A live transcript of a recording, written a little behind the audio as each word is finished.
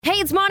Hey,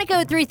 it's Monica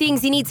with 3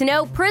 Things You Need to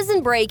Know.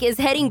 Prison Break is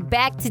heading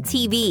back to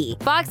TV.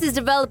 Fox is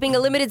developing a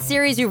limited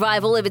series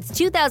revival of its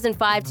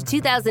 2005 to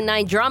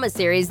 2009 drama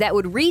series that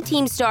would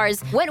re-team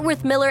stars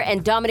Wentworth Miller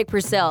and Dominic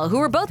Purcell, who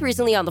were both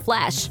recently on The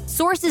Flash.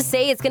 Sources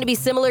say it's going to be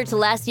similar to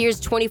last year's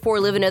 24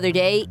 Live Another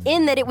Day,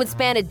 in that it would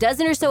span a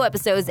dozen or so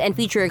episodes and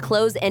feature a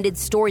close-ended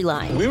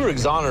storyline. We were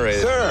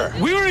exonerated. Sir,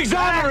 we were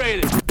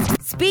exonerated!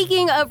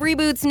 Speaking of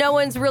reboots no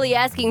one's really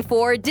asking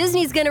for,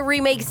 Disney's gonna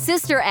remake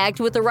Sister Act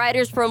with the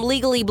writers from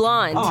Legally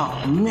Blonde.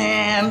 Oh,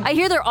 man. I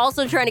hear they're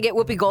also trying to get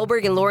Whoopi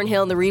Goldberg and Lauryn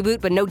Hill in the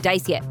reboot, but no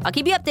dice yet. I'll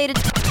keep you updated.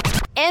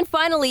 And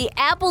finally,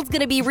 Apple's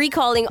gonna be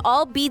recalling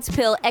all Beats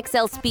Pill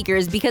XL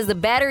speakers because the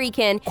battery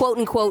can,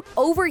 quote-unquote,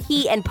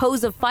 overheat and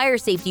pose a fire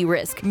safety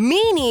risk,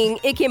 meaning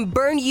it can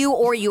burn you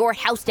or your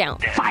house down.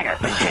 Fire.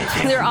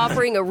 They're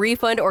offering a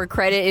refund or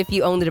credit if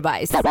you own the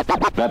device.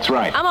 That's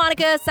right. I'm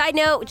Monica. Side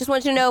note, just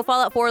want you to know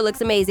Fallout 4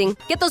 looks amazing.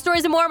 Get those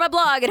stories and more on my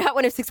blog at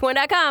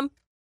hot1061.com.